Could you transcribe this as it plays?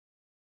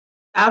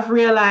I've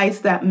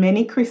realized that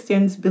many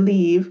Christians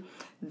believe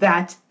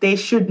that they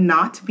should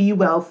not be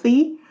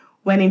wealthy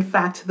when in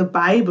fact the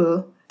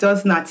Bible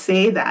does not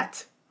say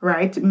that,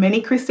 right?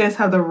 Many Christians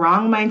have the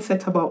wrong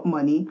mindset about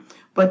money,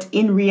 but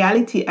in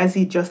reality, as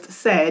he just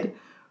said,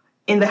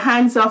 in the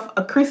hands of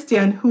a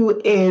Christian who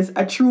is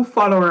a true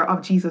follower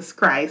of Jesus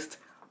Christ,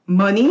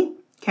 money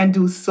can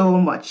do so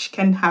much,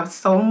 can have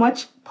so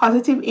much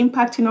positive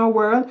impact in our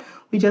world.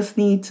 We just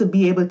need to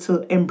be able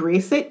to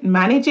embrace it,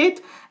 manage it,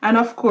 and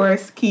of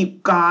course,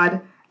 keep God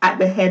at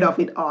the head of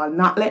it all.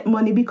 Not let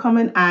money become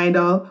an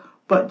idol,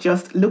 but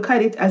just look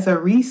at it as a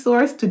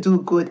resource to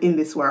do good in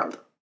this world.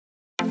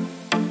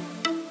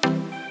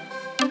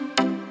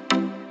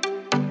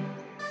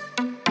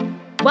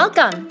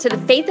 Welcome to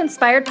the Faith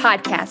Inspired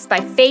Podcast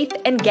by Faith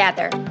and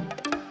Gather.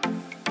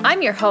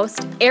 I'm your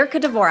host, Erica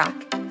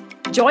Dvorak.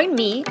 Join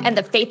me and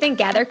the Faith and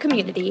Gather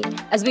community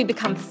as we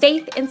become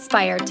faith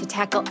inspired to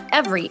tackle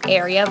every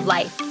area of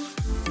life.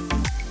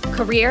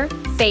 Career,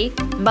 faith,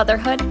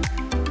 motherhood,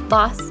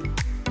 loss,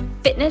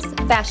 fitness,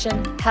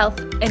 fashion, health,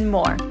 and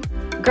more.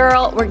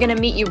 Girl, we're going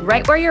to meet you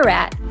right where you're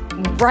at,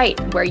 right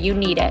where you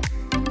need it,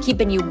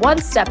 keeping you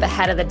one step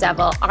ahead of the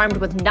devil, armed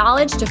with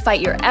knowledge to fight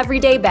your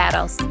everyday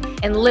battles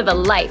and live a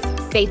life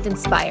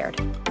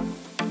faith-inspired.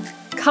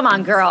 Come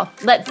on, girl,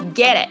 let's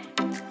get it.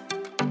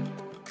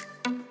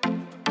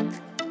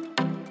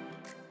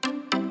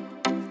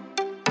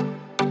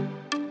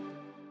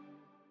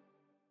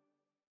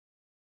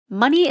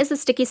 Money is a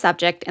sticky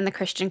subject in the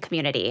Christian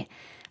community,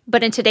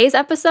 but in today's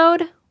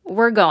episode,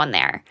 we're going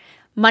there.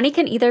 Money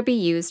can either be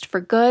used for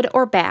good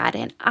or bad,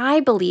 and I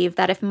believe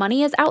that if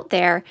money is out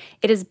there,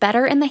 it is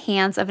better in the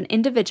hands of an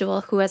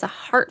individual who has a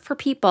heart for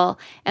people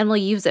and will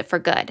use it for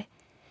good.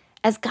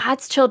 As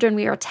God's children,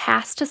 we are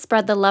tasked to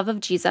spread the love of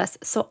Jesus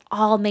so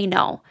all may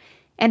know.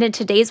 And in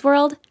today's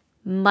world,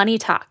 money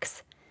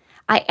talks.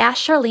 I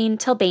asked Charlene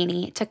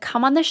Tilbany to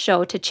come on the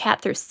show to chat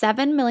through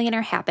 7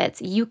 millionaire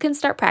habits you can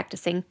start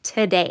practicing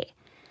today.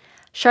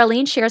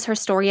 Charlene shares her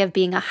story of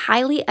being a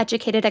highly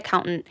educated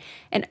accountant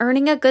and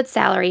earning a good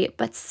salary,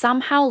 but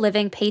somehow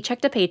living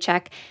paycheck to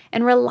paycheck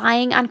and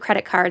relying on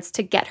credit cards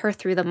to get her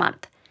through the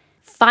month.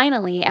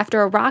 Finally,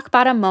 after a rock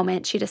bottom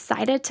moment, she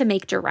decided to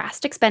make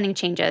drastic spending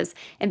changes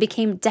and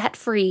became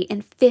debt-free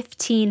in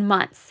 15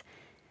 months.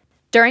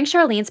 During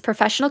Charlene's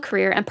professional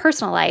career and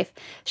personal life,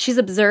 she's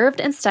observed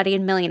and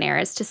studied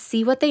millionaires to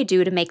see what they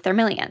do to make their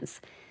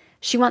millions.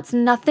 She wants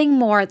nothing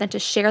more than to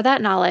share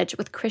that knowledge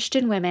with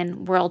Christian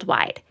women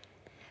worldwide.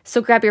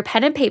 So grab your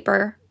pen and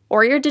paper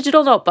or your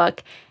digital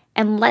notebook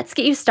and let's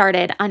get you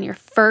started on your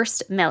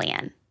first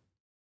million.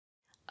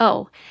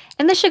 Oh,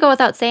 and this should go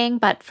without saying,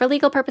 but for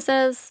legal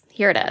purposes,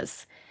 here it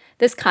is.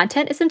 This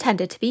content is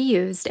intended to be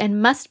used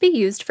and must be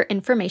used for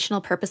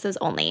informational purposes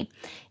only.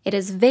 It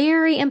is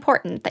very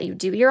important that you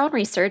do your own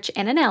research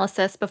and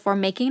analysis before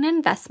making an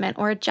investment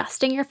or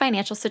adjusting your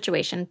financial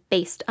situation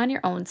based on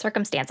your own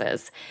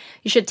circumstances.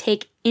 You should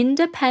take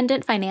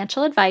independent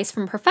financial advice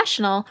from a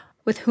professional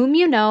with whom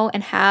you know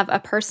and have a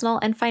personal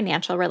and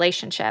financial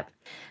relationship.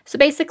 So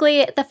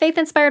basically, the Faith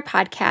Inspired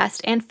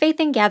Podcast and Faith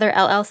and Gather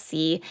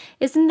LLC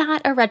is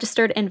not a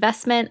registered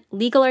investment,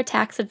 legal or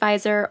tax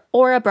advisor,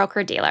 or a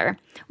broker-dealer.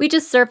 We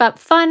just serve up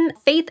fun,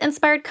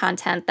 faith-inspired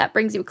content that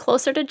brings you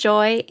closer to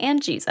joy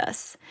and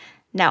Jesus.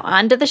 Now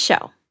on to the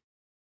show.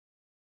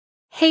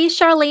 Hey,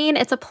 Charlene,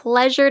 it's a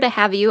pleasure to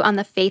have you on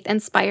the Faith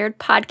Inspired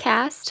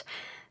Podcast.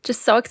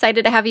 Just so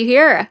excited to have you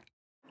here.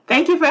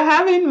 Thank you for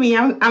having me.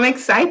 I'm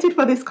excited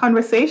for this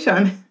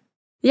conversation.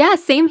 Yeah,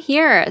 same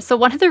here. So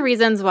one of the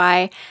reasons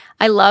why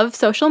I love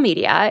social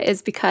media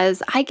is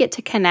because I get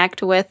to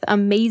connect with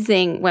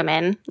amazing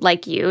women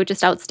like you,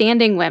 just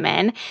outstanding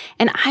women.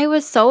 And I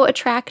was so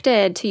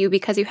attracted to you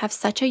because you have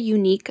such a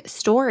unique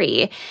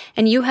story.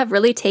 And you have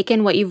really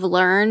taken what you've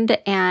learned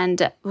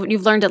and what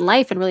you've learned in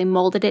life and really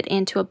molded it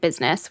into a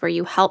business where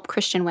you help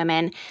Christian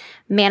women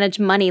manage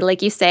money,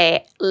 like you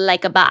say,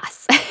 like a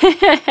boss.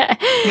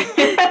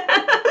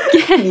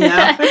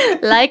 Yeah.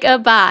 Like a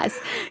boss.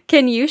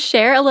 Can you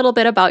share a little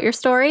bit about your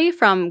story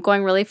from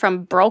going really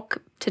from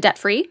broke to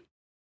debt-free?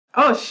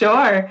 Oh,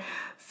 sure.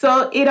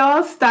 So it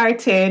all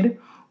started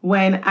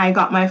when I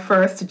got my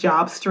first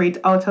job straight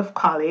out of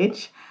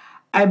college.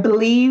 I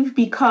believe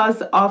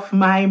because of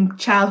my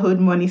childhood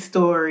money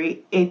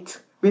story,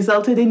 it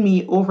resulted in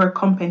me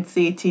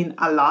overcompensating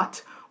a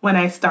lot when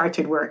I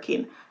started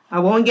working. I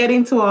won't get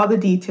into all the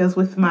details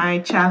with my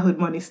childhood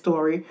money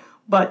story,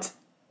 but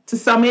to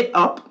sum it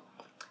up,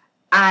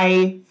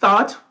 I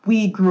thought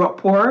we grew up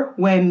poor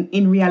when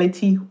in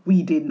reality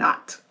we did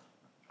not.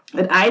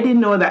 But I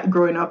didn't know that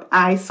growing up,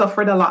 I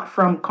suffered a lot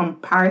from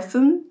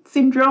comparison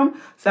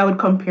syndrome. So I would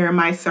compare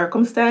my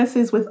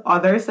circumstances with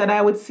others that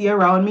I would see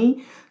around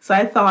me. So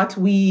I thought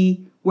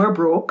we were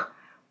broke.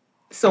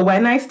 So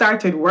when I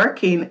started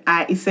working,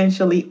 I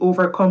essentially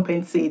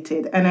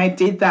overcompensated. And I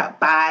did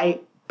that by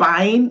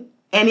buying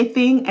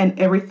anything and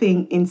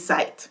everything in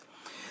sight.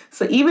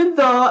 So even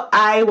though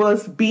I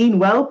was being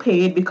well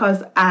paid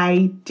because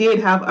I did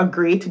have a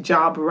great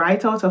job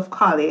right out of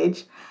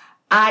college,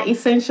 I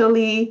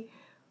essentially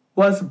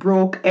was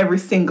broke every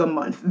single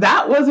month.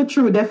 That was a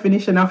true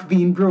definition of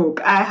being broke.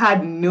 I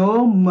had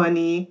no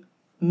money,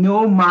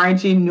 no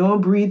margin, no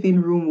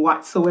breathing room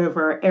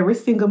whatsoever. Every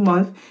single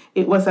month,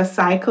 it was a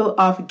cycle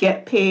of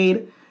get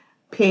paid,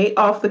 pay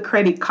off the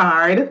credit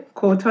card,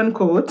 quote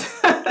unquote,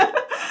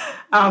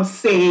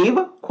 save,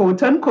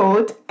 quote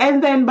unquote,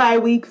 and then by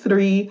week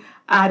 3,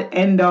 I'd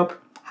end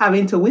up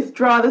having to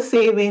withdraw the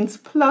savings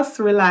plus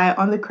rely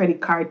on the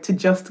credit card to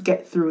just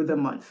get through the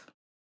month.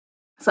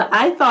 So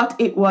I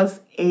thought it was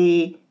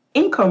a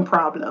income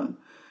problem.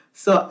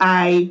 So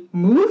I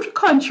moved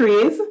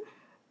countries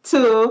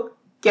to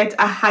get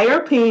a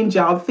higher paying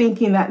job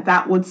thinking that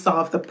that would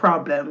solve the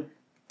problem.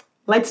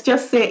 Let's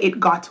just say it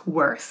got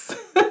worse.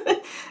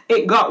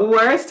 It got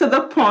worse to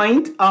the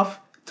point of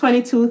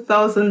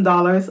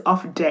 $22,000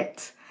 of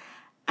debt.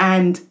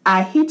 And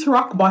I hit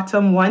rock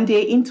bottom one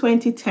day in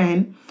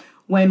 2010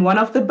 when one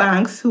of the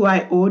banks who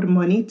I owed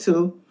money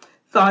to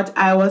thought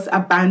I was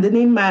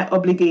abandoning my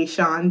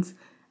obligations.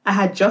 I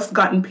had just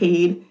gotten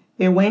paid.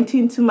 They went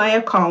into my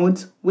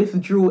account,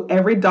 withdrew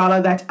every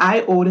dollar that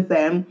I owed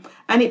them,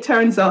 and it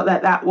turns out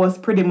that that was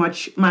pretty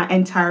much my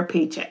entire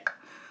paycheck.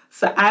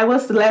 So I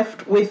was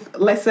left with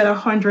less than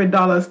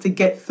 $100 to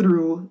get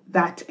through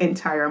that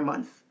entire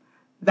month.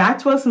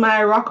 That was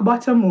my rock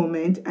bottom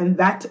moment, and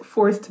that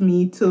forced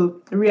me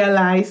to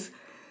realize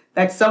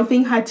that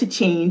something had to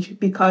change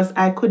because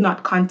I could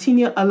not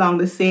continue along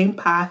the same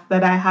path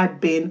that I had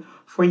been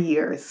for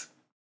years.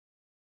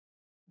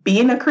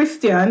 Being a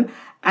Christian,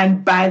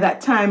 and by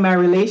that time, my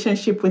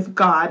relationship with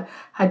God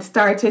had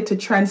started to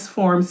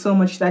transform so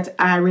much that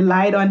I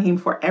relied on Him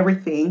for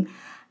everything.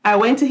 I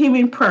went to Him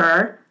in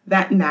prayer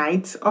that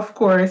night, of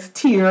course,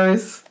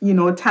 tears,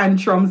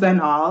 tantrums and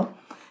all.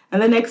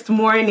 And the next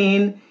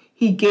morning,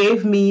 He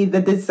gave me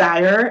the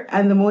desire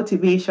and the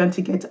motivation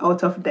to get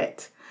out of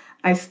debt.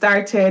 I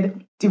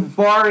started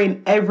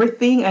devouring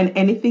everything and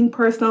anything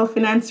personal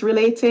finance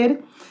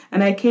related,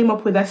 and I came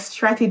up with a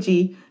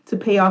strategy to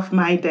pay off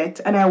my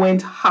debt, and I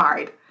went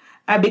hard.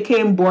 I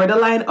became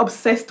borderline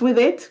obsessed with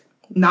it.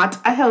 Not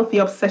a healthy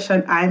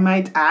obsession, I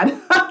might add.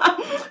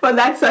 But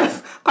that's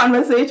a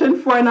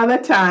conversation for another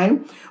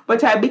time.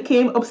 But I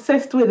became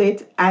obsessed with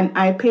it, and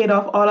I paid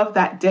off all of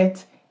that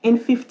debt in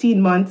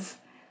 15 months,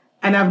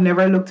 and I've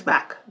never looked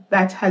back.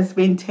 That has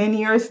been 10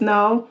 years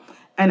now,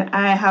 and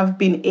I have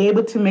been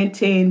able to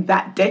maintain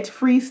that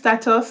debt-free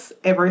status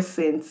ever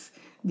since.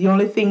 The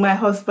only thing my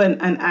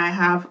husband and I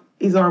have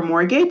is our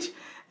mortgage,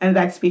 and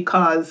that's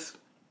because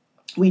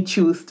we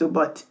choose to.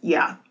 But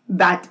yeah,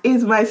 that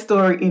is my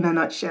story in a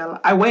nutshell.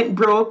 I went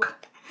broke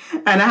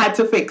and I had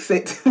to fix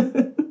it.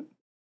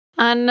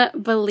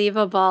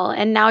 Unbelievable.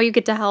 And now you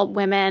get to help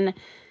women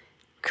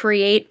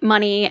create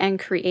money and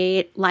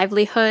create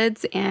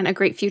livelihoods and a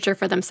great future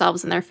for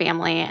themselves and their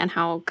family. And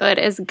how good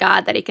is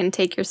God that He can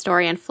take your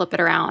story and flip it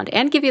around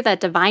and give you that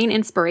divine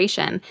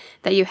inspiration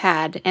that you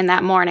had in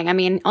that morning. I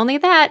mean, only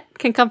that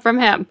can come from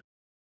Him.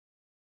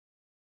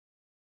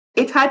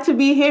 It had to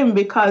be Him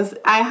because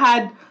I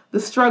had the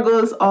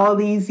struggles all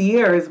these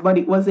years, but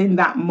it was in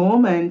that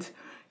moment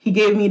He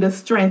gave me the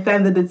strength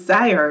and the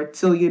desire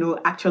to,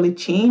 actually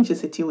change the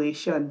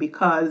situation.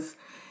 Because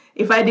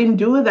if I didn't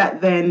do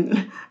that,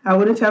 then I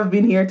wouldn't have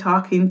been here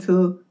talking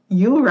to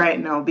you right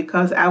now,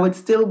 because I would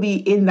still be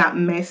in that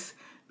mess,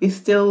 be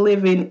still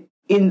living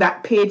in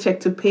that paycheck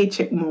to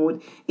paycheck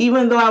mode,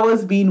 even though I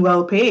was being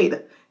well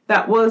paid.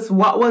 That was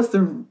what was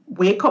the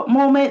wake-up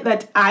moment,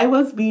 that I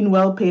was being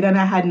well paid and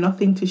I had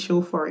nothing to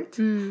show for it.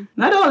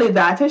 Not only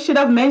that, I should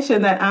have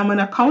mentioned that I'm an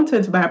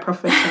accountant by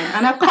profession,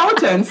 and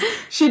accountants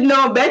should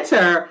know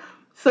better.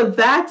 So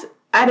that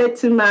added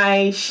to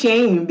my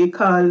shame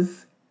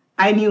because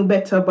I knew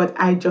better, but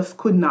I just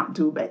could not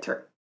do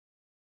better.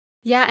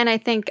 Yeah, and I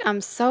think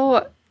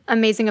so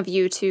amazing of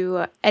you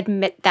to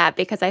admit that,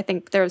 because I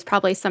think there was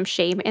probably some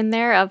shame in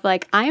there of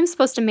like, I am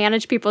supposed to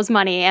manage people's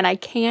money and I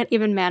can't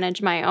even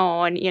manage my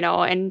own,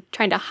 and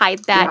trying to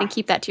hide that and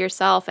keep that to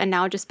yourself. And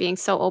now just being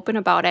so open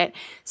about it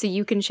so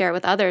you can share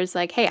with others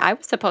like, hey, I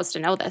was supposed to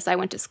know this. I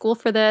went to school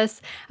for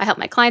this. I helped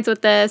my clients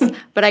with this,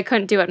 but I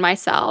couldn't do it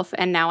myself.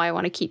 And now I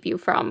want to keep you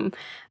from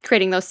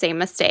creating those same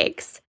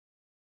mistakes.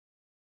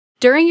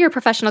 During your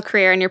professional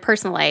career and your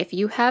personal life,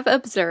 you have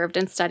observed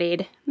and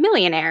studied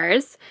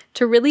millionaires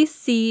to really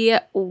see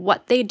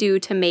what they do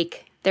to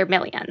make their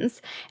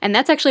millions. And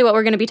that's actually what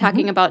we're going to be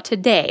talking about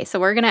today. So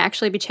we're going to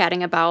actually be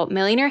chatting about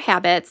millionaire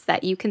habits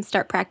that you can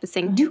start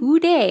practicing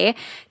today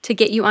to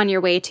get you on your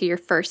way to your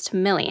first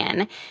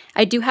million.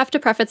 I do have to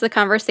preface the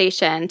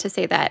conversation to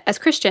say that as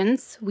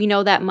Christians, we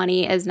know that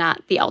money is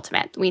not the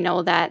ultimate. We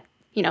know that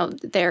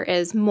there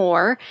is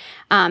more.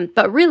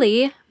 But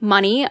really,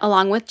 money,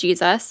 along with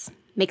Jesus,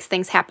 makes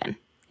things happen.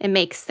 It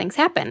makes things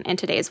happen in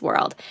today's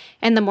world.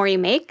 And the more you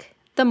make,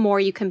 the more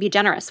you can be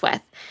generous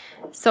with.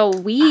 So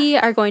we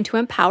are going to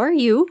empower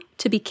you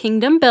to be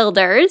kingdom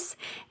builders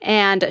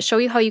and show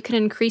you how you can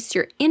increase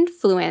your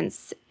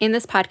influence in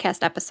this podcast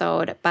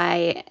episode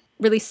by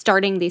really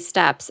starting these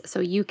steps so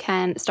you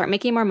can start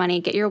making more money,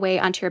 get your way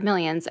onto your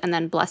millions, and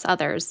then bless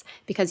others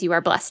because you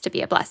are blessed to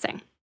be a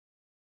blessing.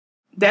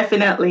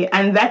 Definitely.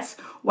 And that's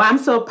why I'm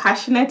so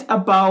passionate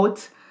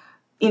about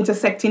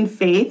intersecting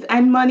faith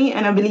and money.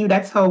 And I believe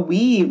that's how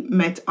we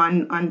met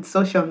on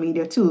social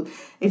media too.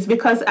 It's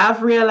because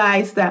I've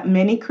realized that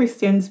many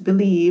Christians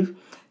believe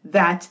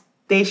that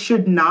they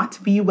should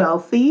not be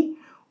wealthy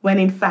when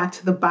in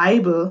fact the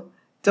Bible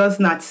does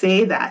not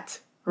say that,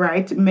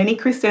 right? Many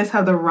Christians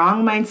have the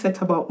wrong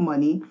mindset about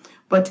money.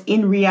 But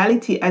in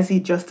reality, as he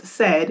just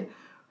said,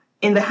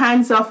 in the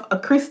hands of a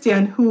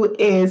Christian who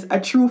is a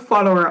true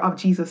follower of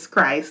Jesus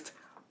Christ,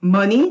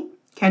 money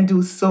can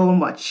do so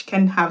much,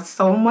 can have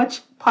so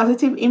much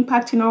positive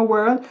impact in our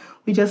world.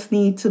 We just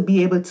need to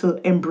be able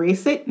to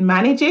embrace it,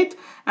 manage it,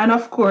 and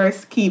of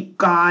course, keep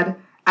God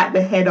at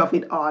the head of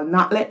it all.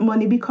 Not let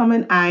money become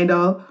an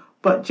idol,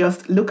 but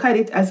just look at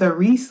it as a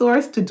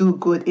resource to do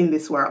good in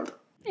this world.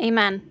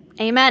 Amen.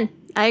 Amen.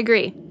 I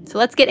agree. So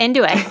let's get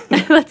into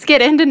it. Let's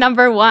get into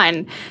number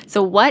one.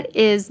 So what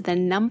is the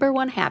number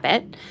one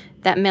habit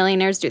that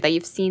millionaires do, that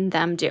you've seen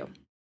them do?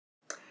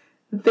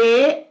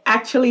 They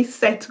actually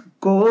set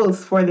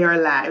goals for their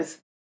lives.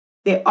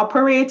 They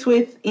operate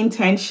with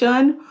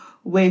intention,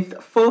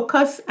 with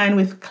focus, and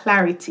with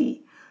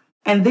clarity.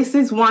 And this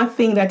is one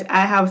thing that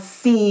I have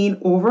seen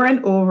over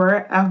and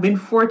over. I've been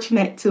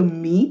fortunate to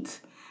meet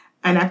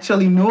and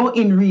actually know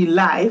in real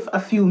life a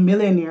few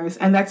millionaires.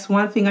 And that's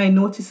one thing I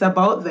notice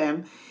about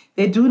them.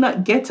 They do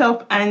not get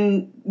up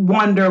and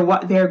wonder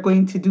what they're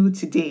going to do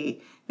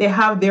today. They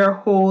have their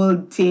whole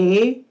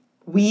day,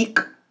 week,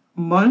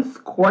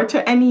 month, quarter,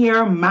 and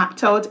year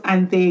mapped out,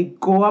 and they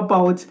go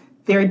about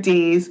their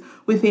days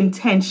with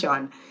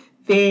intention.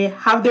 They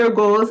have their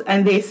goals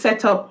and they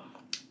set up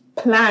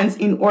plans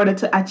in order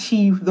to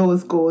achieve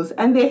those goals,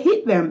 and they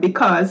hit them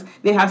because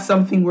they have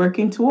something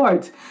working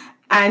towards.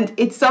 And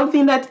it's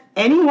something that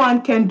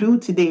anyone can do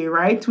today,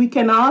 right? We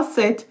can all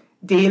set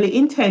daily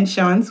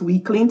intentions,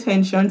 weekly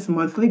intentions,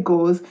 monthly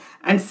goals,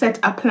 and set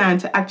a plan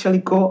to actually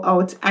go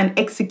out and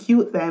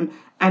execute them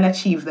and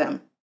achieve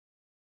them.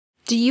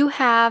 Do you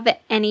have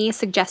any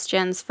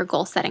suggestions for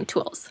goal setting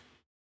tools?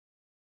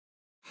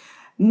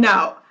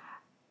 Now,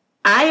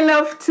 I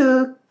love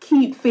to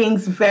keep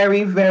things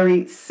very,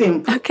 very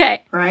simple.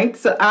 Okay. Right?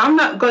 So I'm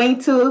not going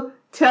to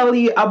tell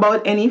you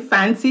about any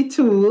fancy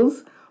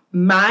tools.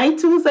 My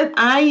tools that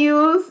I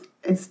use,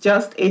 it's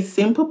just a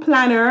simple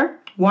planner,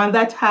 one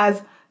that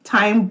has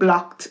time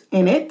blocked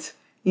in it.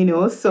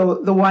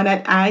 So the one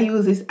that I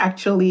use is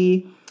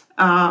actually,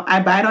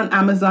 I buy it on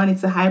Amazon.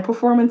 It's a high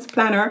performance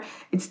planner.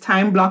 It's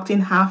time blocked in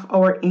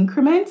half-hour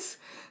increments.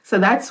 So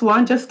that's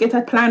one. Just get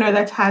a planner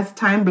that has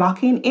time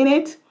blocking in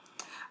it.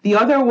 The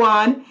other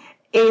one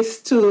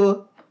is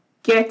to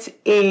get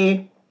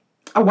a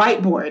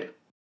whiteboard,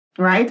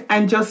 right?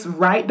 And just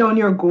write down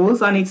your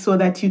goals on it so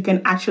that you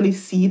can actually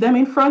see them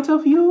in front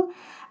of you.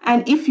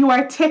 And if you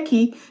are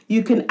techie,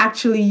 you can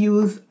actually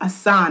use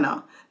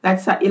Asana.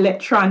 That's an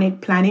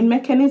electronic planning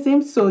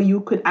mechanism. So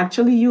you could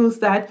actually use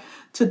that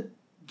to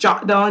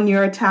jot down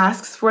your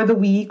tasks for the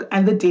week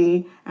and the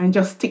day and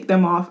just tick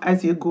them off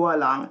as you go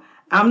along.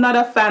 I'm not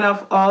a fan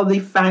of all the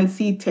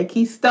fancy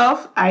techie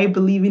stuff. I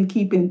believe in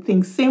keeping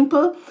things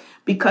simple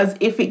because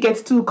if it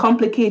gets too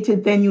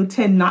complicated, then you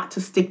tend not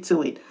to stick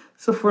to it.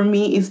 So for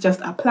me, it's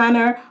just a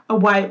planner, a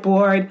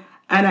whiteboard,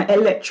 and an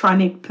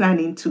electronic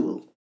planning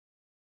tool.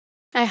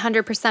 I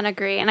 100%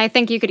 agree. And I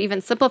think you could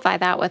even simplify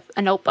that with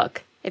a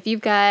notebook. If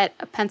you've got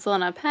a pencil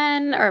and a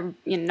pen or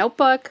a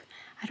notebook,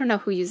 I don't know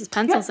who uses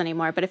pencils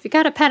anymore, but if you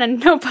got a pen and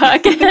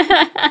notebook,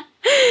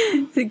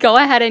 go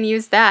ahead and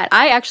use that.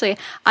 I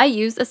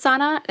use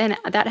Asana, and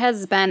that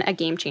has been a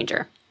game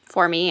changer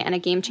for me and a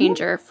game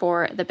changer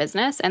for the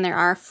business. And there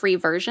are free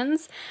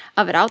versions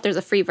of it out. There's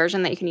a free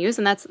version that you can use,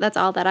 and that's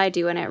all that I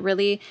do. And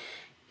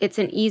it's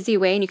an easy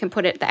way, and you can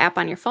put the app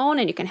on your phone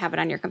and you can have it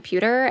on your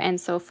computer. And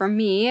so for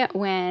me,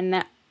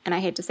 and I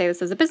hate to say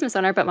this as a business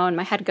owner, but when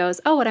my head goes,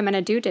 oh, what am I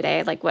going to do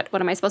today? Like, what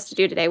am I supposed to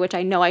do today? Which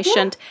I know I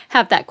shouldn't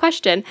have that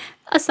question.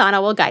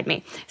 Asana will guide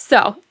me.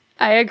 So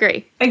I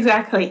agree.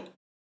 Exactly.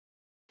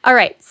 All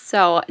right.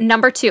 So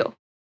number two.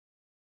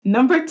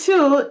 Number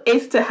two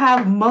is to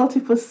have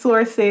multiple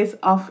sources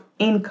of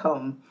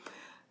income.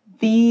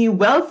 The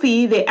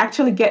wealthy, they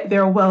actually get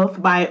their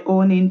wealth by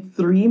owning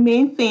three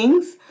main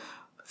things: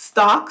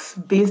 stocks,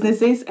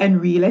 businesses, and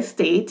real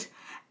estate.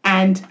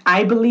 And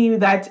I believe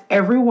that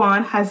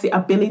everyone has the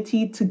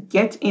ability to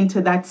get into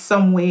that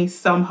some way,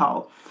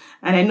 somehow.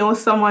 And I know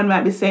someone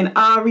might be saying,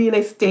 real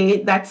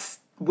estate, that's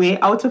way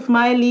out of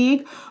my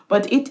league.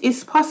 But it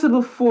is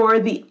possible for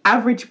the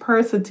average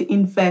person to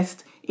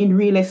invest in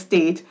real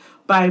estate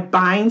by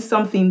buying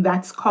something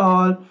that's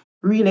called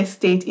real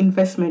estate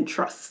investment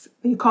trusts.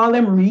 They call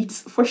them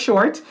REITs for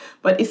short,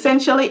 but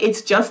essentially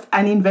it's just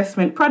an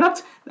investment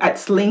product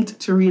that's linked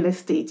to real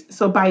estate.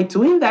 So by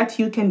doing that,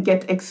 you can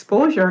get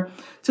exposure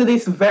to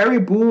this very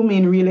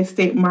booming real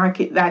estate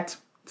market that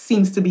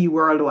seems to be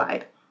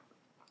worldwide.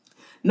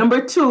 Number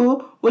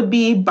two would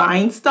be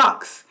buying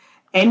stocks.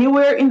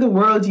 Anywhere in the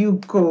world you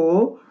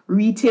go,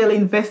 retail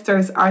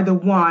investors are the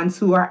ones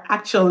who are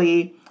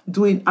actually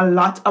doing a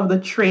lot of the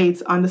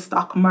trades on the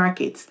stock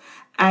markets.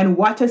 And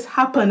what has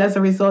happened as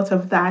a result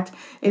of that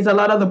is a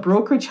lot of the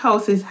brokerage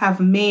houses have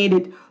made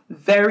it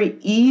very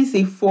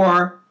easy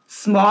for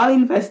small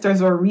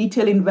investors or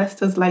retail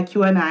investors like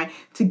you and I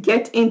to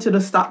get into the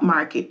stock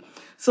market.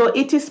 So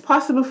it is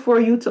possible for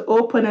you to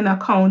open an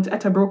account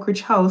at a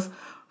brokerage house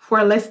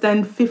for less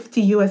than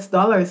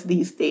 $50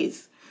 these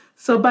days.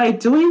 So by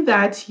doing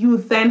that, you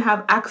then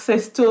have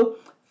access to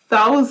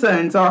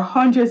thousands or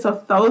hundreds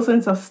of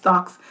thousands of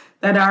stocks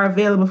that are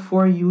available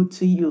for you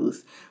to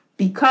use.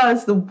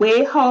 Because the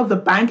way how the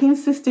banking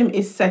system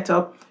is set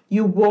up,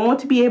 you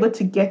won't be able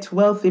to get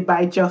wealthy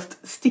by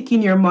just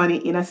sticking your money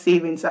in a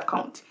savings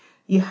account.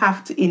 You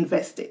have to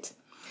invest it.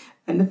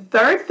 And the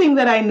third thing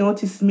that I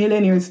notice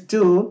millionaires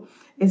do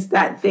is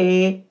that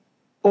they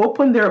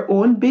open their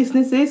own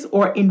businesses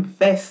or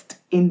invest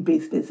in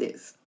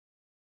businesses.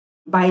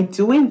 By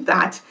doing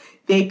that,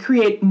 they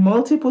create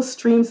multiple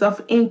streams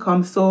of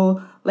income.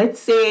 So let's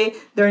say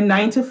their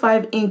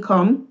 9-to-5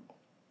 income,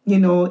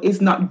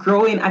 is not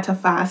growing at a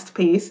fast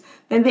pace,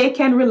 then they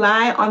can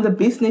rely on the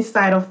business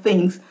side of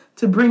things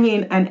to bring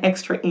in an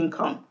extra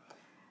income.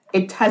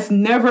 It has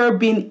never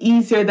been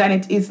easier than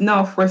it is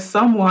now for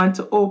someone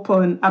to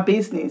open a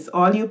business.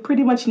 All you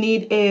pretty much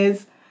need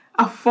is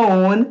a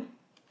phone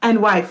and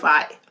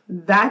Wi-Fi.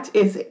 That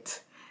is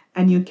it.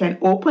 And you can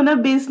open a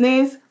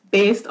business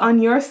based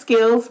on your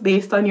skills,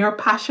 based on your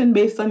passion,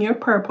 based on your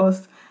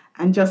purpose,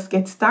 and just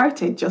get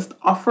started. Just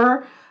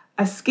offer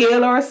a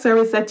skill or a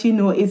service that you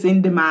know is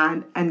in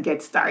demand and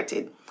get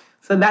started.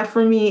 So that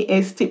for me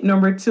is tip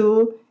number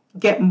 2,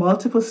 get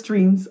multiple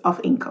streams of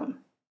income.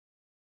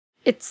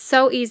 It's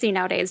so easy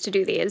nowadays to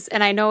do these.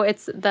 And I know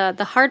it's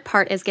the hard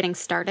part is getting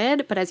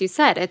started, but as you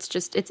said,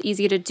 it's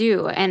easy to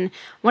do. And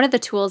one of the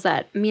tools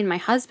that me and my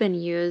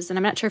husband use, and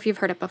I'm not sure if you've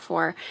heard it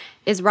before,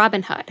 is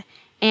Robinhood.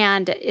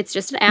 And it's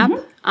just an app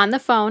on the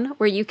phone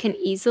where you can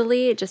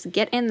easily just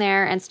get in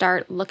there and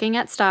start looking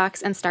at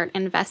stocks and start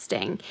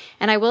investing.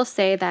 And I will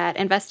say that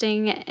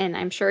investing, and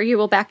I'm sure you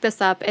will back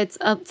this up, it's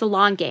a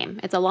long game.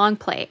 It's a long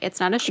play. It's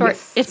not a short.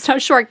 Yes. It's not a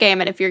short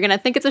game. And if you're going to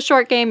think it's a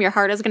short game, your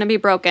heart is going to be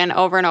broken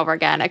over and over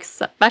again,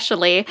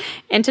 especially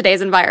in today's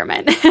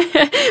environment.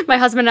 My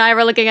husband and I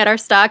were looking at our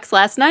stocks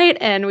last night,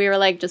 and we were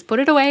like, just put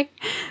it away.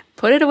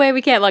 Put it away.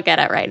 We can't look at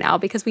it right now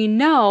because we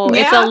know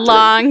it's a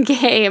long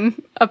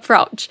game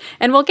approach.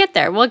 And we'll get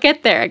there. We'll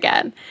get there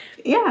again.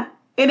 Yeah,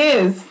 it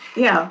is.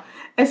 Yeah.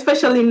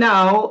 Especially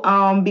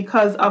now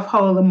because of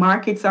how the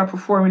markets are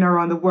performing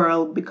around the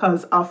world,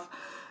 because of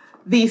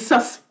the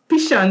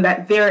suspicion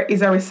that there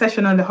is a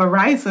recession on the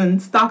horizon,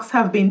 stocks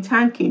have been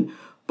tanking.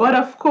 But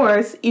of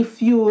course,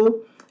 if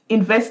you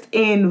invest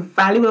in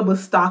valuable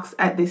stocks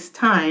at this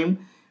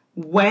time,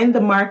 when the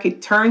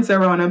market turns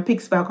around and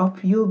picks back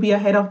up, you'll be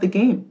ahead of the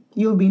game.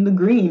 You'll be in the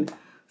green.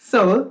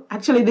 So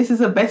actually, this is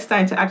the best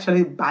time to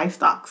actually buy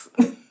stocks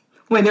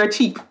when they're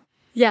cheap.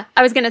 Yeah,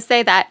 I was going to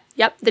say that.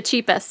 Yep, the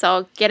cheapest.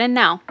 So get in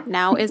now.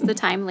 Now is the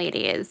time,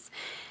 ladies.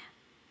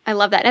 I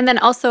love that. And then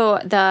also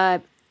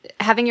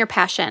having your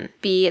passion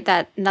be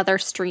that another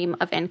stream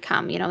of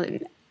income.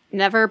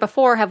 Never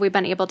before have we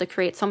been able to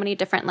create so many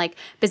different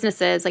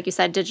businesses, like you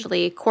said,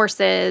 digitally,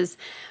 courses,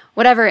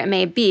 whatever it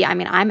may be. I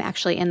mean, I'm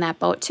actually in that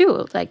boat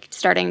too,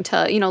 starting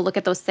to, look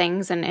at those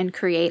things and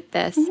create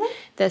this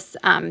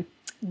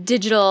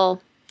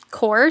digital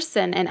course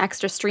and an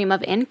extra stream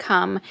of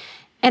income.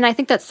 And I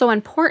think that's so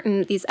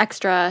important, these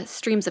extra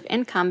streams of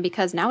income,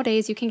 because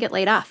nowadays you can get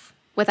laid off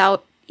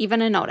without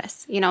even a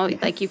notice.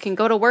 Yes. You can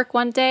go to work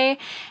one day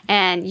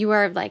and you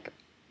are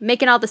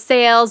making all the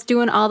sales,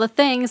 doing all the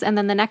things, and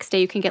then the next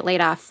day you can get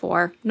laid off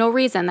for no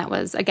reason that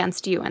was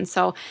against you. And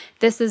so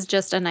this is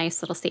just a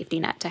nice little safety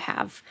net to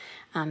have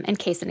in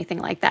case anything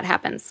like that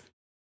happens.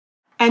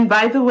 And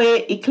by the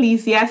way,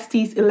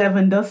 Ecclesiastes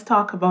 11 does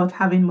talk about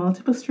having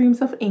multiple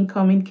streams of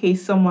income in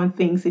case someone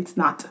thinks it's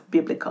not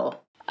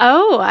biblical.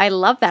 Oh, I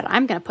love that.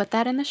 I'm going to put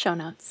that in the show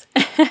notes.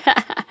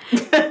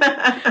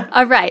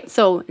 All right.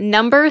 So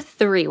number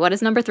 3, what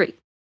is number 3?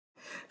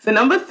 So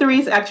number 3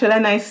 is actually a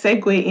nice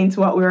segue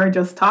into what we were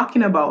just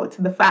talking about.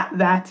 The fact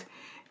that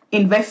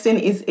investing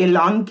is a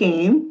long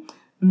game.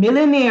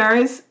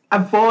 Millionaires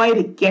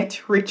avoid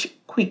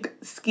get-rich-quick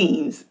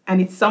schemes. And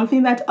it's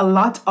something that a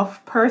lot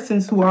of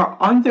persons who are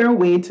on their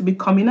way to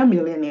becoming a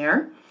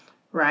millionaire,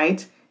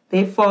 right?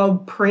 They fall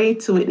prey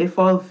to it. They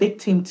fall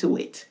victim to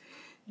it.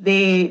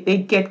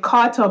 They get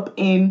caught up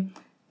in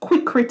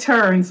quick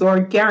returns or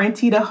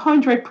guaranteed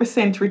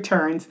 100%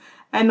 returns.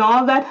 And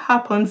all that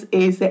happens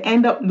is they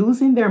end up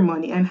losing their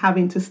money and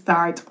having to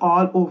start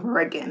all over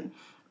again.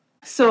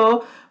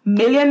 So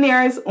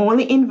millionaires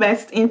only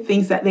invest in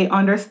things that they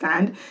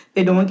understand.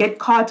 They don't get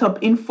caught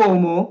up in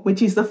FOMO,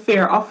 which is the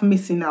fear of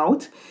missing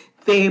out.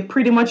 They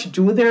pretty much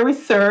do their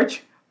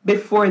research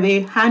before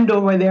they hand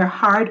over their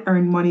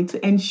hard-earned money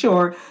to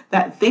ensure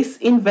that this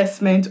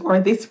investment or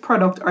this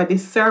product or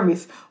this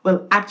service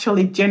will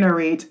actually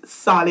generate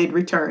solid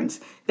returns.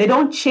 They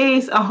don't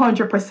chase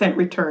 100%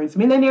 returns.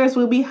 Millionaires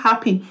will be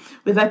happy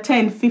with a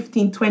 10,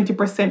 15,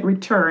 20%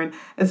 return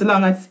as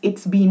long as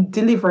it's being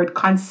delivered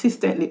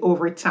consistently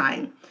over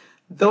time.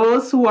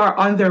 Those who are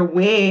on their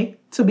way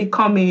to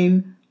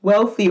becoming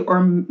wealthy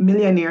or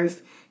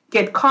millionaires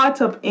get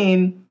caught up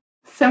in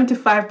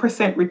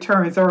 75%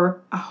 returns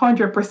or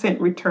 100%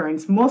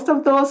 returns. Most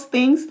of those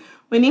things,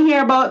 when you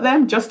hear about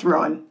them, just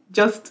run.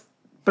 Just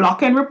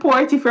block and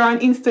report if you're on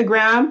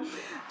Instagram.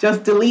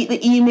 Just delete the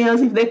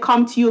emails if they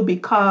come to you,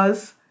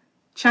 because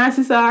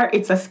chances are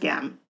it's a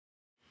scam.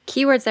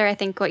 Keywords there, I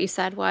think what you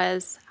said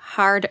was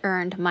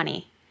hard-earned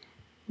money.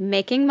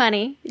 Making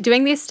money,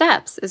 doing these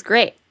steps is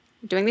great.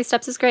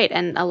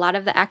 And a lot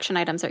of the action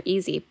items are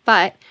easy,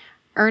 but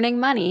earning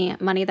money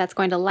that's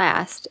going to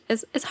last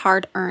is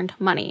hard-earned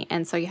money.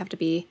 And so you have to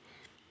be,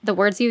 the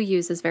words you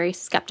use is very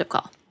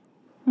skeptical.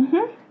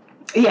 Mm-hmm.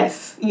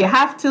 Yes, you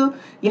have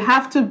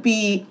to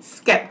be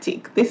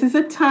skeptic. This is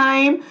a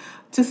time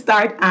to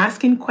start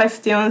asking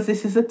questions.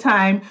 This is a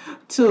time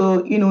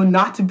to,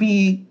 not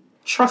be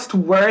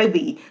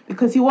trustworthy,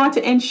 because you want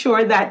to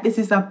ensure that this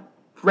is a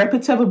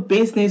reputable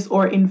business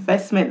or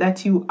investment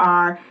that you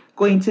are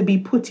going to be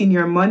putting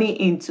your money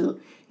into.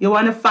 You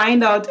want to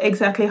find out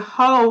exactly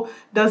how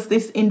does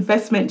this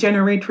investment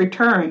generate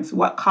returns?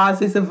 What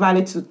causes the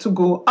value to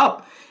go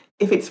up?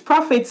 If it's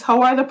profits,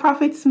 how are the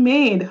profits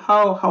made?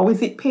 How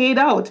is it paid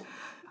out?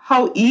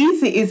 How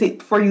easy is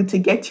it for you to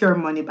get your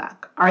money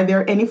back? Are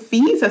there any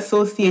fees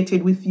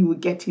associated with you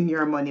getting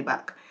your money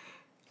back?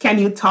 Can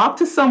you talk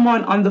to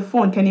someone on the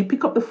phone? Can you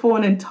pick up the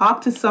phone and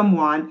talk to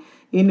someone,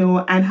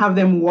 and have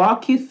them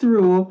walk you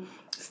through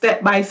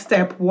step by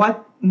step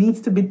what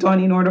needs to be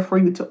done in order for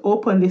you to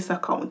open this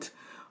account?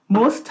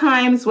 Most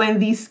times when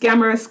these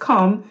scammers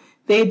come,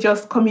 they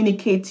just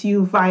communicate to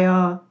you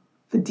via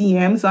the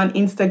DMs on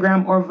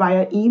Instagram or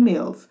via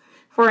emails.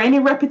 For any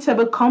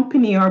reputable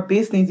company or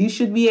business, you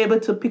should be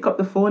able to pick up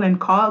the phone and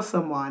call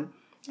someone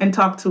and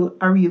talk to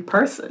a real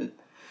person.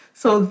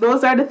 So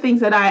those are the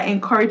things that I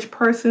encourage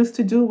persons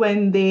to do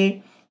when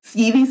they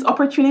see these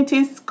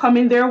opportunities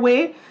coming their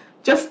way.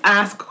 Just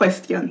ask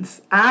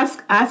questions.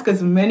 Ask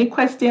as many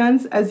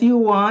questions as you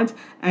want,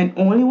 and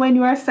only when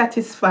you are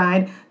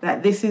satisfied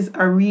that this is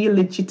a real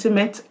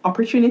legitimate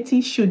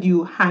opportunity should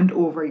you hand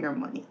over your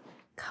money.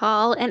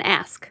 Call and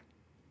ask.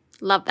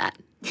 Love that.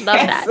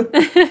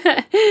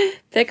 That.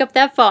 Pick up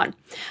that phone.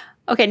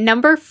 Okay,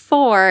 number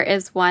 4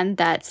 is one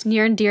that's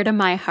near and dear to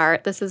my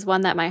heart. This is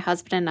one that my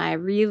husband and I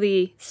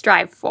really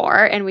strive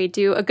for, and we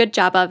do a good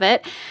job of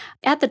it,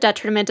 at the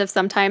detriment of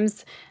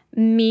sometimes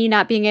me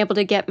not being able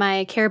to get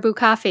my Caribou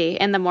coffee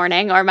in the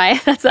morning, or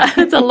it's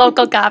a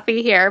local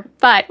coffee here.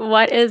 But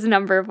what is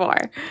number 4?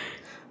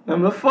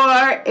 Number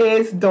 4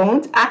 is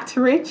don't act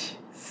rich.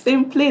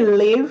 Simply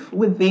live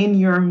within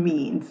your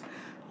means.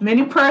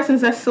 Many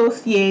persons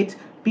associate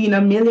being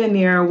a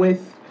millionaire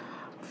with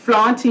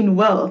flaunting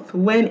wealth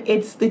when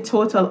it's the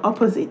total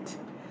opposite.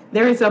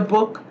 There is a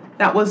book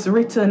that was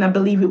written, I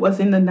believe it was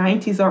in the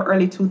 90s or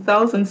early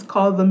 2000s,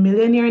 called The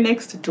Millionaire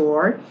Next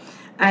Door.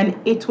 And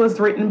it was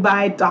written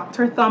by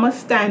Dr. Thomas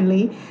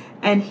Stanley.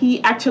 And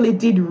he actually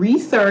did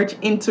research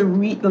into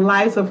the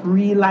lives of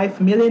real-life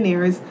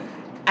millionaires.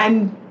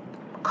 And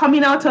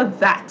coming out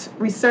of that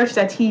research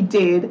that he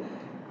did,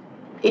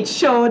 it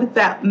showed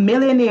that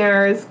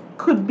millionaires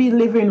could be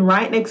living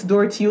right next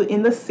door to you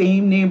in the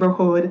same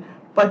neighborhood,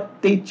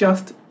 but they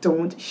just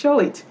don't show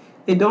it.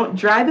 They don't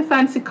drive the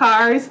fancy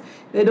cars.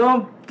 They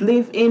don't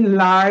live in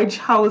large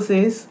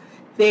houses.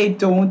 They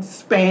don't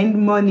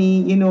spend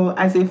money,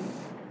 as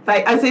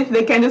if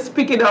they can just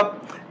pick it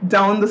up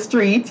down the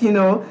street,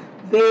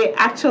 They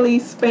actually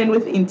spend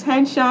with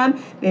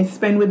intention. They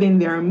spend within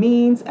their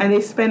means, and they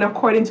spend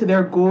according to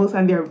their goals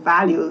and their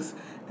values.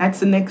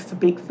 That's the next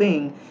big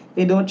thing.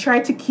 They don't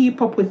try to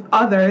keep up with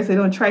others. They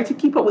don't try to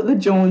keep up with the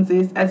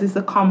Joneses, as is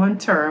a common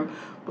term,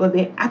 but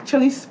they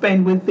actually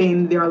spend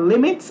within their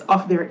limits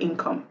of their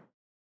income.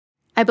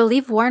 I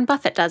believe Warren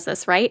Buffett does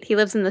this, right? He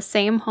lives in the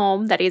same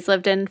home that he's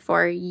lived in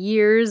for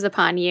years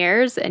upon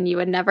years, and you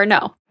would never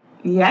know.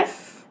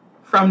 Yes.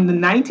 From the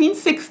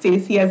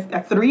 1960s, he has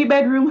a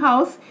 3-bedroom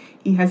house.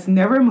 He has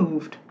never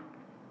moved.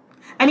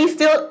 And he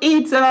still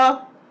eats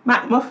a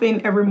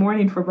McMuffin every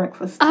morning for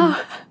breakfast.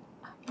 Oh.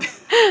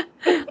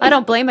 I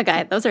don't blame a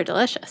guy. Those are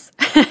delicious.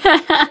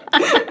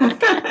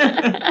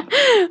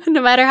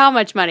 No matter how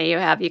much money you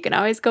have, you can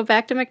always go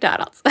back to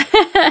McDonald's.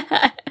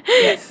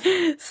 Yes.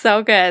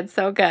 So good,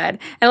 so good.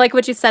 And like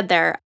what you said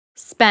there,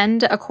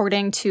 spend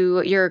according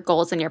to your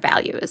goals and your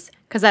values,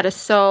 because that is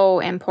so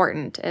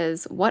important,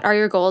 is what are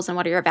your goals and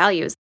what are your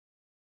values?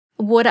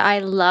 Would I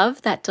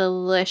love that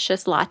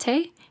delicious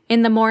latte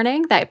in the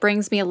morning that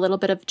brings me a little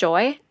bit of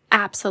joy?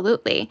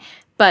 Absolutely.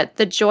 But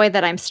the joy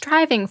that I'm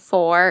striving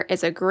for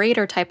is a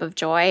greater type of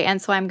joy. And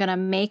so I'm going to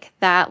make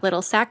that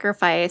little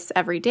sacrifice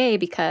every day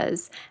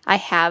because I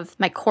have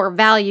my core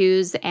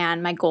values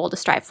and my goal to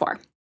strive for.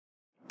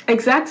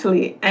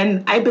 Exactly.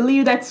 And I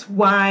believe that's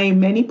why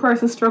many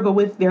persons struggle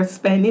with their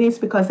spending, is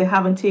because they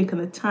haven't taken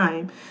the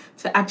time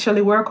to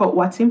actually work out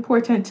what's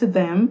important to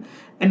them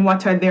and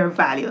what are their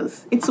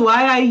values. It's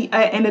why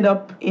I ended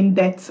up in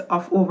debt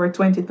of over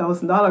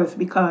 $20,000,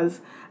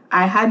 because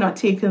I had not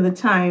taken the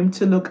time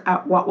to look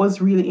at what was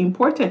really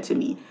important to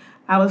me.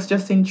 I was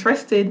just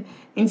interested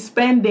in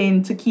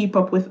spending to keep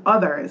up with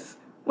others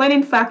when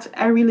in fact,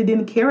 I really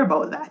didn't care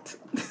about that.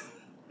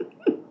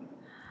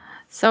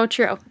 So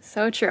true.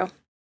 So true.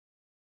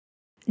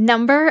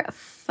 Number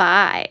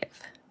 5.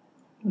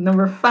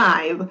 Number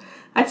 5.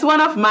 That's one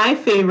of my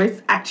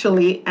favorites,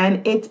 actually,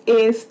 and it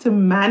is to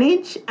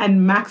manage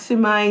and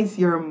maximize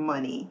your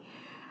money.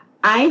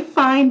 I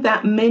find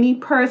that many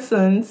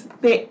persons,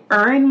 they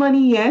earn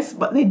money, yes,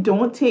 but they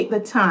don't take the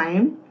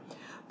time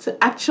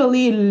to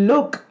actually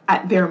look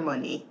at their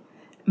money.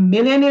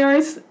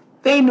 Millionaires,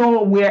 they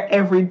know where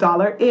every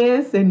dollar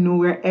is, they know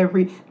where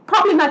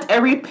probably not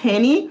every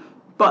penny,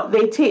 but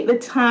they take the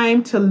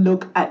time to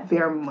look at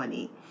their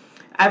money.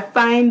 I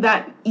find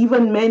that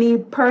even many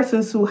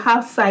persons who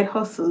have side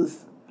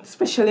hustles,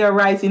 especially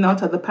arising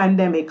out of the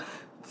pandemic,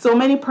 so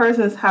many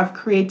persons have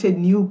created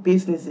new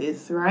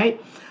businesses, right?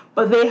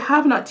 But they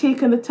have not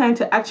taken the time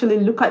to actually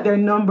look at their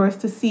numbers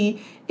to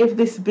see if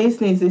this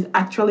business is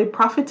actually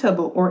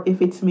profitable or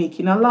if it's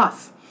making a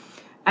loss.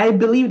 I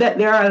believe that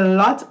there are a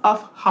lot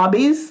of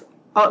hobbies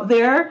out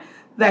there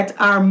that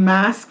are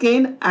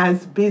masking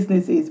as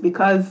businesses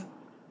because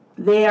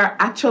they are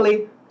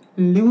actually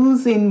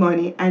losing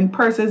money, and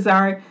persons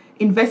are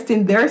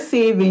investing their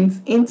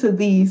savings into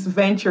these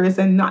ventures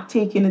and not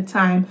taking the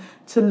time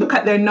to look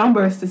at their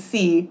numbers to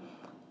see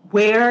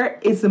where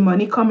is the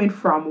money coming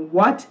from?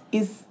 What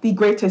is the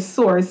greatest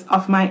source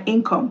of my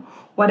income?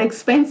 What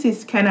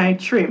expenses can I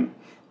trim?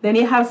 Then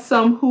you have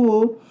some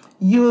who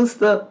use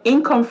the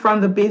income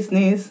from the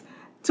business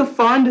to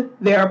fund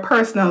their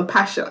personal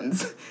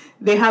passions.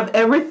 They have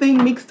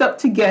everything mixed up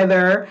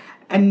together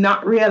and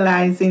not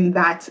realizing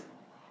that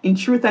in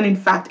truth and in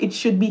fact, it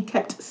should be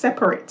kept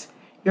separate.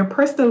 Your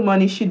personal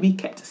money should be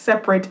kept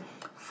separate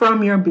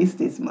from your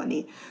business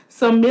money.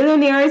 So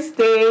millionaires,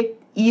 they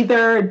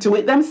either do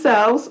it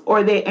themselves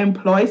or they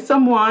employ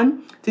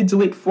someone to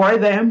do it for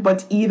them.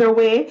 But either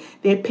way,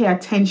 they pay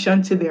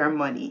attention to their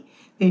money.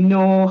 They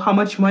know how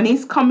much money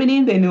is coming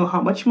in. They know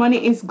how much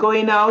money is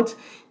going out.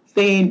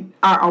 They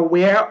are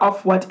aware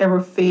of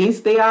whatever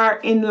phase they are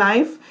in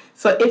life.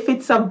 So if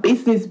it's a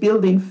business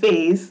building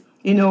phase,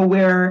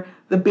 where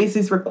the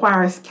business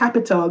requires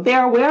capital,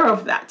 they're aware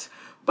of that.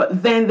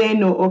 But then they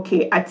know,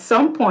 okay, at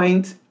some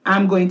point,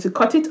 I'm going to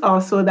cut it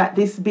off so that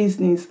this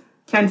business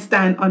can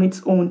stand on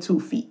its own 2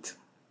 feet.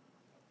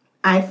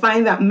 I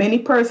find that many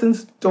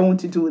persons don't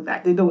do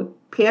that. They don't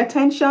pay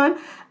attention,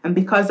 and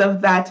because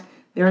of that,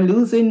 they're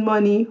losing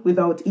money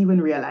without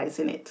even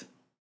realizing it.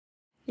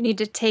 You need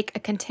to take a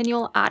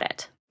continual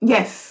audit.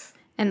 Yes.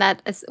 And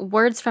that is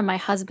words from my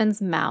husband's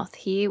mouth.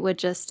 He would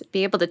just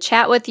be able to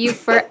chat with you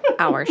for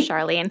hours,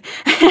 Charlene.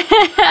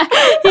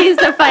 He's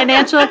a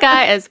financial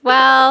guy as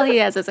well. He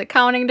has his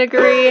accounting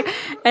degree.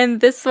 And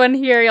this one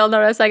here, you'll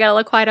notice I got to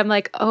look quiet. I'm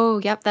like, oh,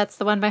 yep, that's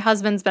the one my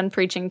husband's been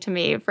preaching to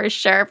me for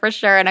sure, for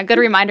sure. And a good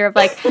reminder of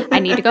like, I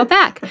need to go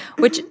back,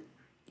 which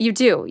you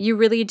do. You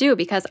really do,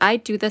 because I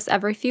do this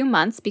every few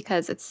months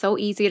because it's so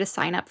easy to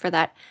sign up for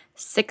that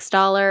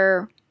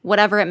 $6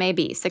 whatever it may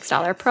be,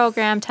 $6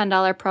 program,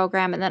 $10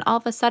 program, and then all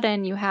of a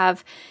sudden you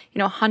have,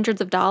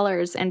 hundreds of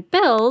dollars in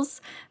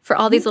bills for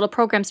all these little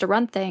programs to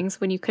run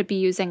things when you could be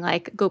using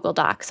like Google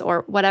Docs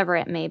or whatever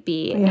it may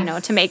be,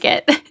 yes. To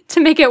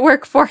make it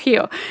work for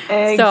you.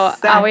 Exactly. So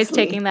always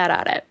taking that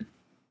audit.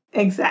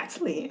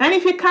 Exactly. And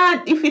if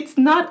it's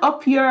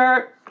not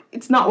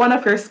it's not one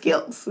of your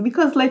skills,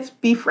 because let's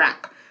be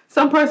frank,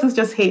 some persons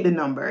just hate the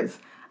numbers.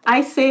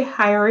 I say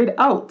hire it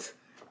out.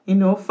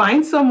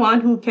 Find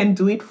someone who can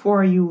do it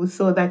for you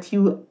so that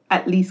you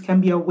at least can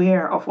be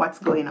aware of what's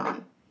going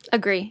on.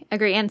 Agree.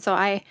 And so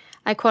I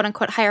quote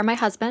unquote hire my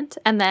husband,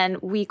 and then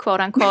we quote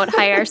unquote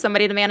hire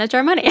somebody to manage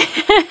our money.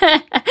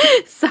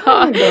 So,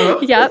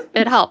 yep,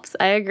 it helps.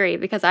 I agree,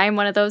 because I am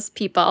one of those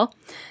people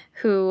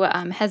who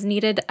has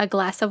needed a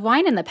glass of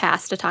wine in the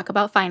past to talk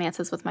about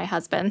finances with my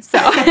husband. So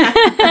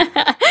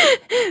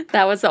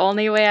that was the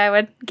only way I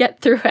would get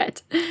through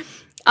it.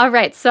 All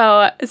right.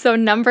 So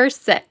number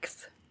 6.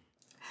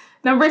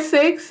 Number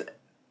 6,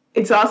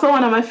 it's also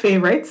one of my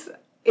favorites.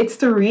 It's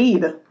to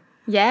read.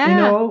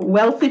 Yeah.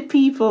 Wealthy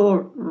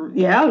people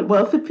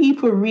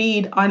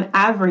read on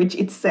average,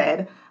 it's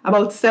said,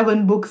 about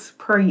 7 books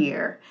per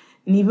year.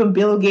 And even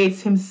Bill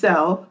Gates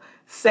himself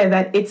said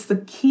that it's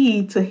the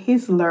key to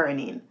his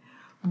learning.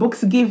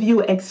 Books give you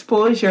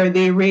exposure.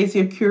 They raise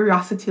your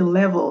curiosity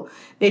level.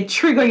 They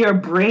trigger your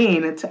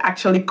brain to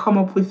actually come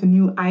up with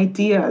new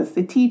ideas.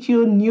 They teach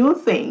you new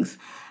things.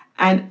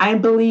 And I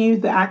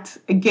believe that,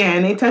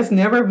 again, it has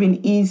never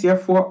been easier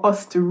for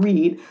us to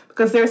read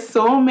because there's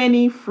so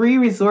many free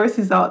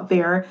resources out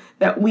there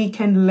that we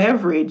can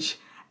leverage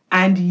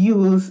and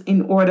use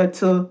in order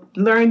to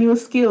learn new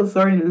skills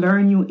or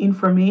learn new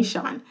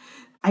information.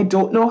 I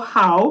don't know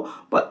how,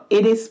 but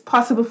it is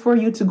possible for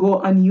you to go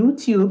on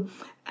YouTube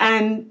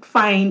and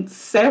find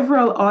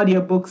several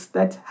audiobooks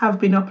that have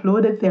been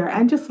uploaded there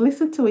and just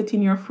listen to it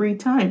in your free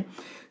time.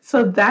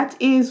 So that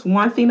is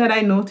one thing that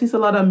I notice a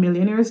lot of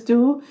millionaires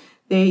do.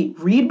 They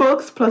read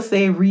books, plus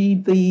they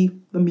read the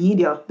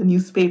media, the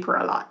newspaper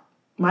a lot.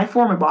 My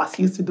former boss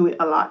used to do it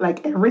a lot.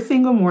 Like every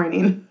single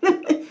morning,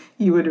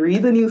 he would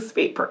read the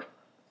newspaper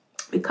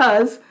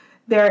because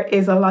there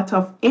is a lot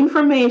of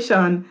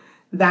information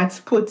that's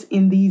put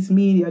in these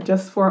media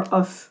just for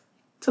us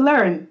to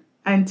learn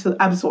and to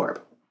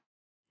absorb.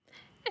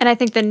 And I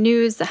think the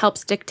news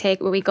helps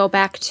dictate when we go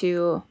back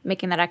to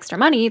making that extra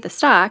money, the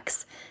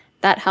stocks,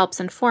 that helps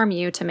inform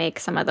you to make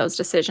some of those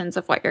decisions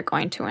of what you're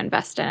going to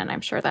invest in. And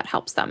I'm sure that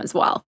helps them as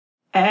well.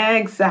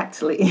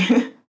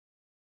 Exactly.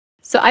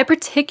 So I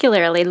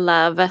particularly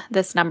love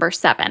this number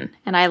 7,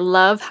 and I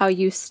love how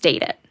you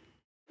state it.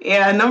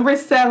 Yeah, number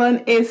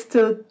 7 is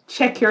to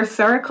check your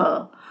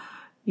circle.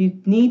 You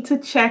need to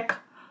check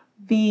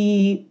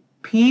the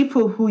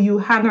people who you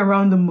hang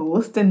around the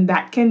most, and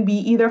that can be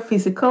either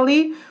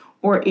physically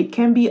or it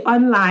can be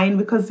online,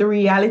 because the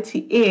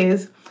reality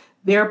is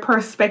their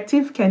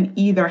perspective can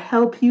either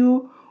help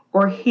you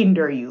or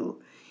hinder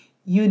you.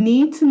 You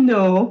need to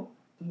know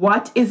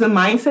what is the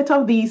mindset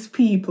of these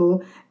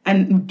people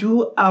and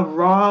do a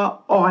raw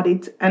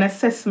audit and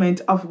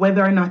assessment of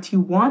whether or not you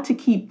want to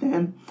keep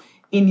them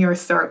in your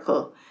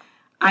circle.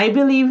 I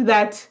believe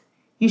that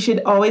you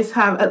should always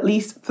have at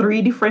least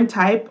 3 different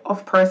types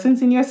of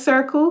persons in your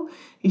circle.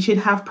 You should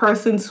have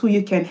persons who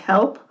you can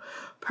help,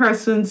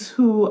 persons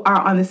who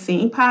are on the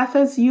same path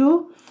as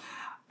you,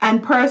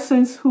 and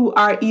persons who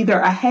are either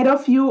ahead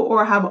of you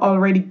or have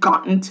already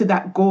gotten to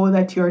that goal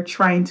that you're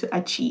trying to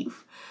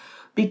achieve.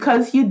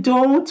 Because you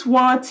don't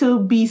want to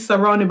be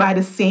surrounded by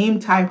the same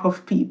type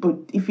of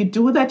people. If you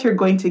do that, you're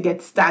going to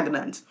get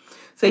stagnant.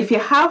 So if you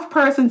have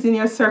persons in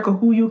your circle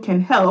who you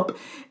can help,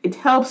 it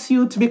helps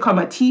you to become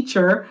a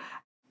teacher.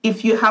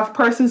 If you have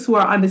persons who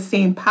are on the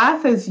same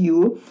path as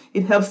you,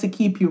 it helps to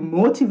keep you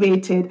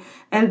motivated.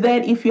 And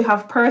then if you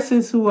have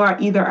persons who are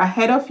either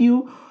ahead of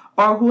you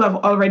or who have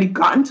already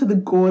gotten to the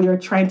goal you're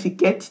trying to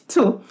get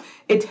to,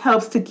 it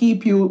helps to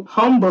keep you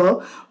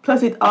humble.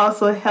 Plus, it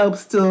also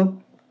helps to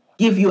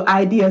give you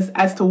ideas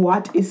as to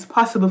what is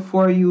possible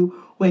for you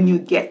when you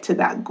get to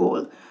that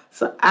goal.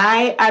 So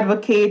I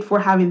advocate for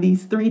having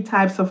these 3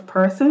 types of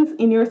persons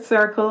in your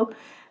circle.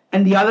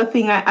 And the other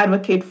thing I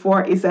advocate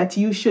for is that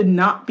you should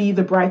not be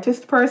the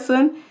brightest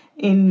person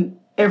in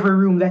every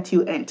room that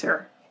you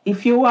enter.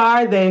 If you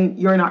are, then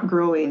you're not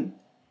growing.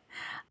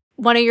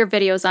 One of your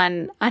videos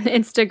on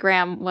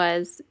Instagram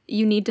was,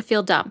 you need to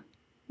feel dumb.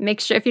 Make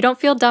sure if you don't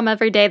feel dumb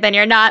every day, then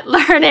you're not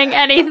learning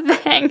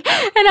anything. And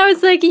I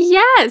was like,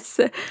 yes,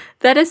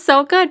 that is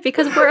so good,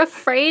 because we're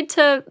afraid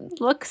to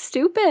look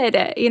stupid,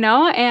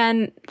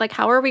 and like,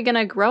 how are we going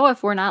to grow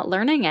if we're not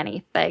learning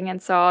anything?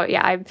 And so,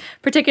 yeah, I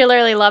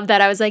particularly love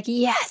that. I was like,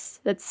 yes,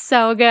 that's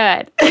so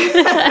good.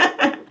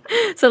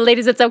 So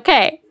ladies, it's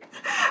okay.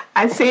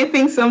 I say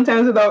things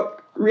sometimes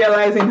without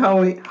realizing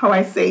how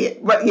I say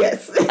it, but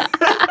yes.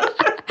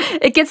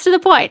 It gets to the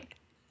point,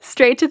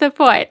 straight to the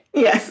point.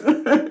 Yes.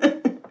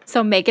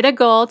 So make it a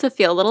goal to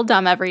feel a little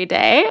dumb every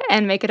day,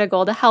 and make it a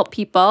goal to help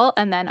people,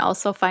 and then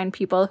also find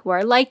people who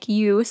are like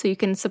you so you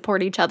can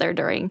support each other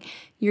during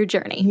your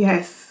journey.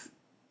 Yes.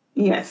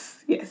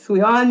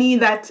 We all need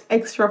that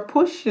extra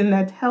push and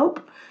that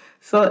help.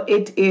 So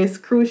it is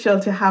crucial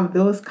to have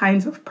those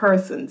kinds of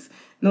persons.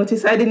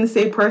 Notice I didn't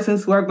say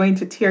persons who are going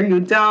to tear you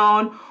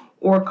down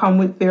or come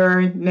with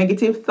their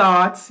negative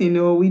thoughts.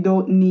 We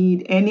don't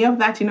need any of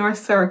that in our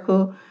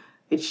circle.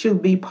 It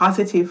should be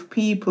positive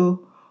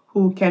people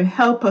who can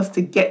help us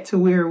to get to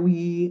where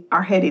we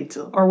are headed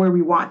to or where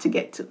we want to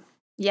get to.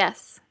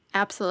 Yes,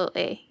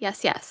 absolutely.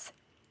 Yes.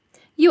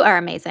 You are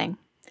amazing.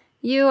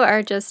 You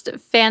are just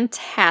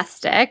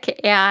fantastic.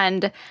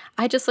 And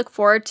I just look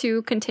forward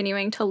to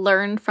continuing to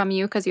learn from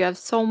you, because you have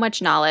so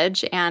much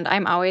knowledge. And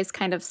I'm always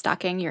kind of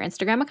stalking your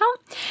Instagram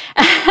account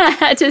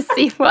to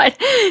see what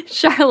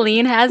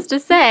Charlene has to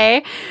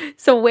say.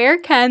 So where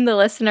can the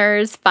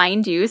listeners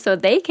find you so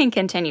they can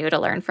continue to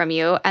learn from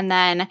you? And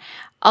then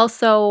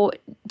also,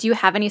 do you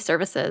have any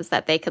services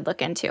that they could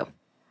look into?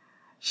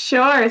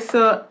 Sure.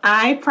 So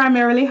I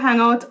primarily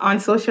hang out on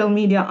social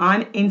media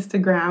on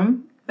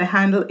Instagram. The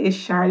handle is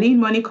Charlene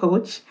Money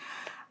Coach.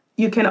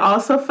 You can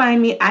also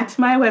find me at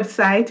my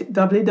website,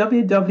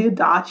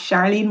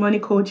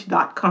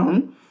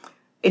 www.charlenemoneycoach.com.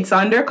 It's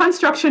under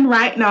construction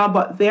right now,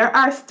 but there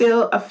are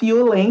still a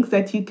few links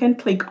that you can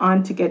click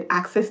on to get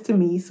access to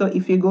me. So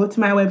if you go to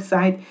my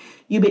website,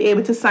 you'll be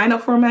able to sign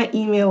up for my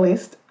email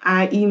list.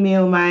 I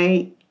email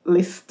my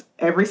list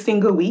every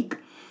single week.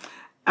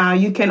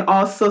 You can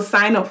also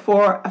sign up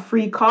for a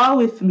free call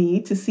with me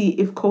to see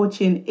if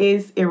coaching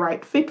is a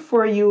right fit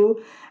for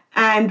you.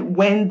 And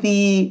when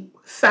the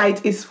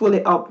site is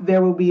fully up,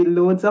 there will be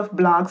loads of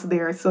blogs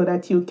there so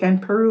that you can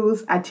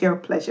peruse at your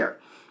pleasure.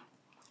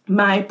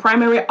 My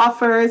primary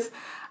offers,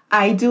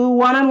 I do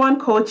one-on-one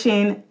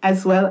coaching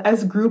as well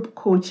as group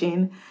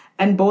coaching.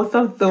 And both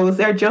of those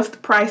are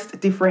just priced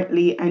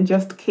differently and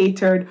just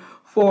catered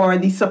for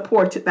the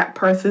support that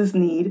persons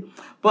need.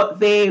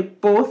 But they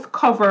both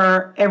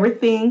cover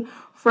everything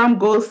from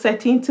goal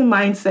setting to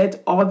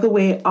mindset, all the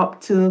way up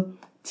to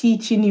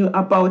teaching you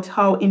about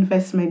how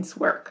investments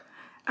work.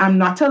 I'm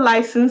not a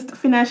licensed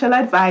financial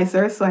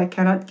advisor, so I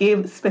cannot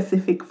give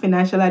specific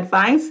financial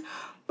advice,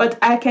 but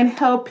I can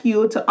help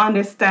you to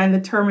understand the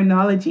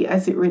terminology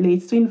as it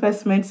relates to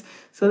investments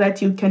so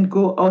that you can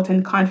go out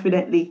and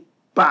confidently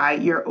buy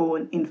your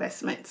own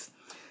investments.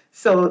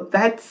 So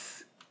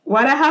that's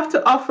what I have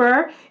to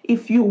offer.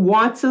 If you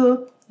want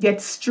to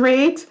get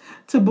straight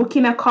to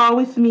booking a call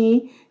with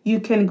me, you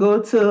can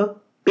go to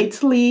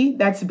bit.ly,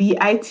 that's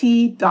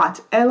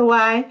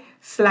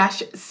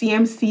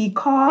bit.ly/CMC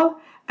call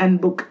and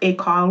book a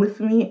call with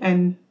me,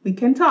 and we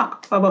can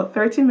talk for about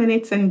 30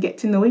 minutes and get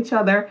to know each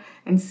other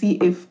and see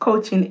if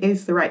coaching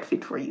is the right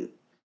fit for you.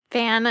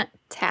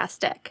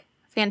 Fantastic.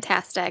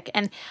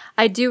 And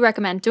I do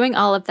recommend doing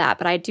all of that,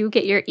 but I do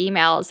get your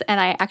emails, and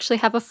I actually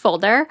have a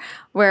folder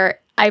where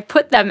I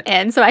put them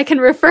in so I can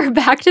refer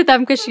back to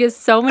them because she has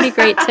so many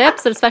great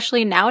tips, and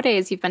especially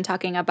nowadays you've been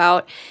talking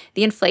about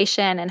the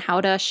inflation and how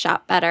to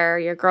shop better,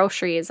 your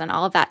groceries and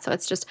all of that. So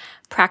it's just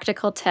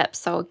practical tips.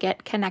 So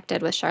get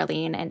connected with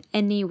Charlene in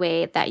any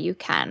way that you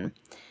can.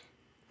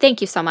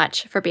 Thank you so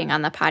much for being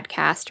on the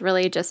podcast.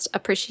 Really just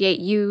appreciate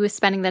you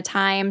spending the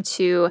time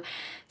to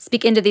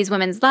speak into these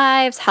women's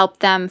lives, help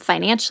them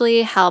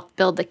financially, help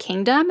build the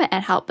kingdom,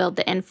 and help build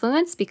the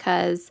influence,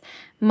 because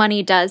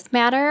money does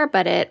matter,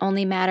 but it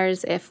only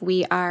matters if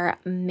we are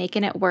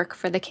making it work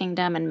for the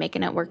kingdom and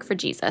making it work for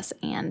Jesus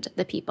and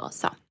the people.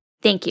 So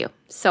thank you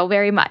so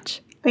very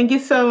much. Thank you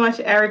so much,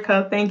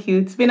 Erica. Thank you.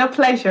 It's been a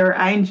pleasure.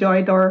 I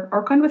enjoyed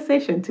our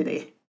conversation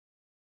today.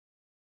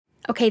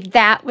 Okay,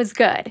 that was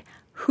good.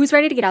 Who's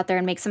ready to get out there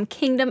and make some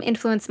kingdom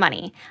influence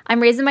money?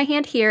 I'm raising my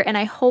hand here, and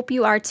I hope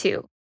you are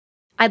too.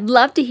 I'd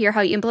love to hear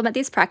how you implement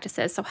these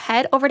practices, so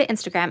head over to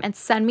Instagram and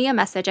send me a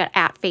message at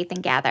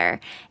 @faithandgather.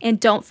 And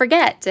don't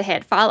forget to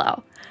hit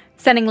follow.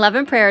 Sending love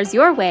and prayers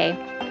your way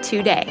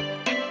today.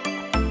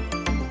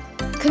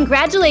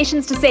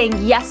 Congratulations to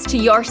saying yes to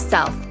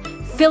yourself,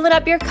 filling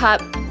up your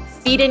cup,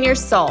 feeding your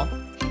soul.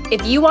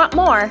 If you want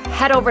more,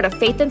 head over to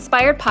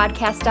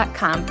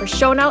faithinspiredpodcast.com for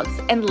show notes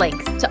and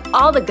links to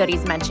all the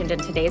goodies mentioned in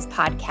today's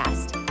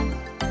podcast.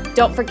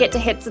 Don't forget to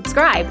hit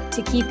subscribe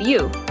to keep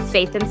you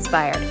faith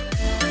inspired.